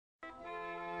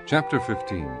Chapter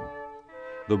 15.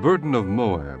 The burden of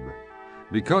Moab.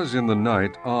 Because in the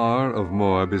night Ar of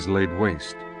Moab is laid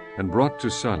waste, and brought to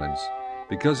silence.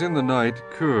 Because in the night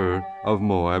Kir of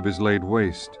Moab is laid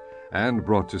waste, and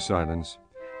brought to silence.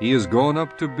 He is gone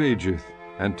up to Bajith,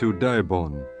 and to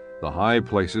Dibon, the high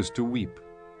places, to weep.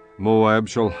 Moab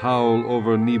shall howl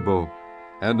over Nebo,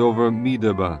 and over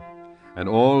Medeba, and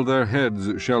all their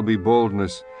heads shall be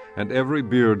baldness, and every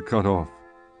beard cut off.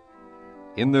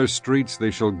 In their streets they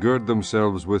shall gird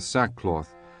themselves with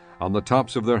sackcloth, on the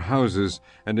tops of their houses,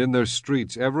 and in their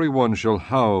streets every one shall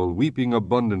howl, weeping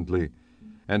abundantly.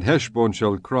 And Heshbon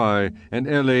shall cry, and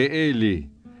Ele, Eli.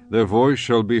 Their voice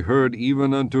shall be heard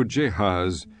even unto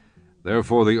Jehaz.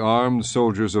 Therefore the armed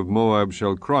soldiers of Moab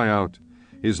shall cry out,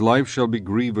 his life shall be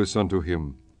grievous unto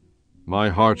him. My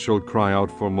heart shall cry out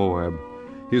for Moab,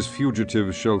 his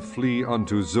fugitives shall flee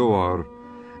unto Zoar,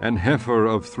 an heifer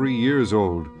of 3 years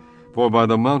old. For by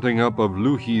the mounting up of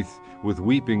Luhith with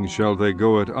weeping shall they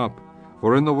go it up.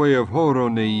 For in the way of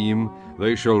Horonaim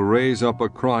they shall raise up a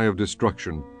cry of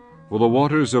destruction. For the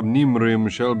waters of Nimrim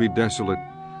shall be desolate.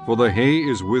 For the hay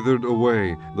is withered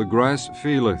away, the grass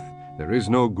faileth, there is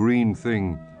no green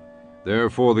thing.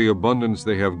 Therefore the abundance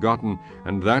they have gotten,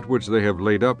 and that which they have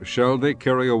laid up, shall they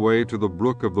carry away to the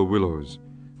brook of the willows.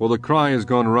 For the cry is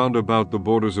gone round about the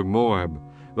borders of Moab,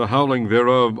 the howling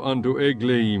thereof unto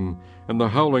Eglaim, and the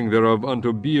howling thereof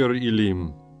unto Beer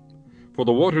Elim. For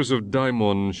the waters of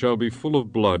Dimon shall be full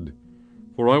of blood.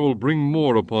 For I will bring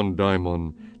more upon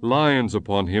Dimon, lions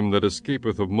upon him that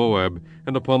escapeth of Moab,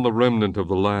 and upon the remnant of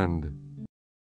the land.